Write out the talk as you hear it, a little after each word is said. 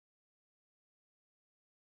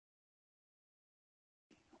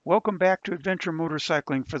Welcome back to Adventure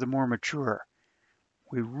Motorcycling for the more mature.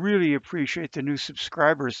 We really appreciate the new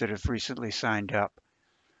subscribers that have recently signed up.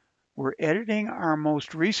 We're editing our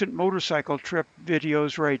most recent motorcycle trip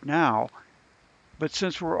videos right now, but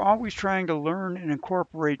since we're always trying to learn and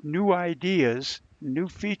incorporate new ideas, new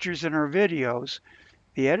features in our videos,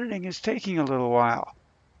 the editing is taking a little while.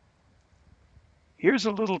 Here's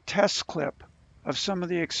a little test clip of some of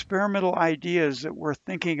the experimental ideas that we're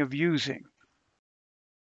thinking of using.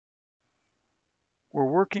 We're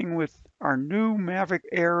working with our new Mavic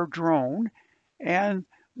Air drone and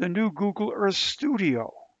the new Google Earth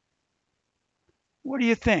Studio. What do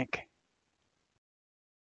you think?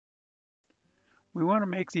 We want to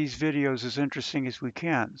make these videos as interesting as we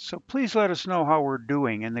can, so please let us know how we're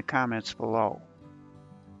doing in the comments below.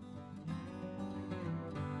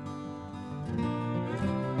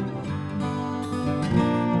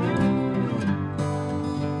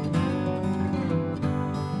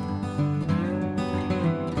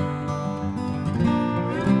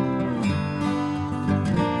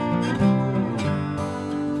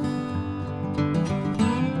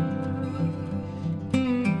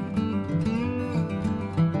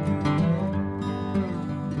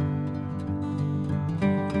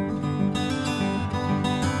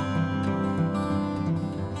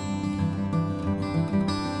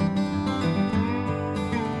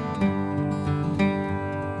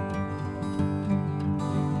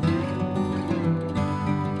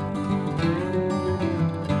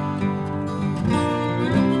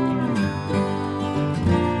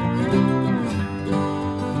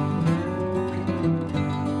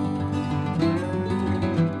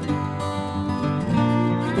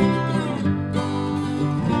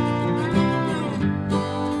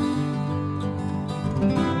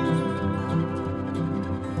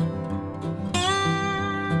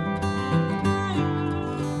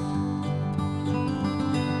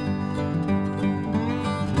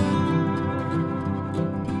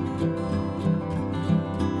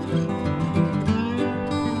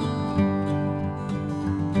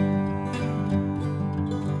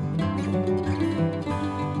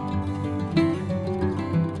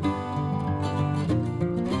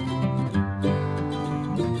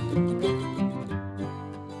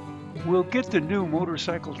 We'll get the new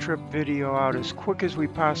motorcycle trip video out as quick as we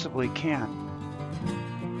possibly can.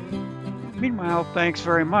 Meanwhile, thanks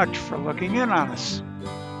very much for looking in on us.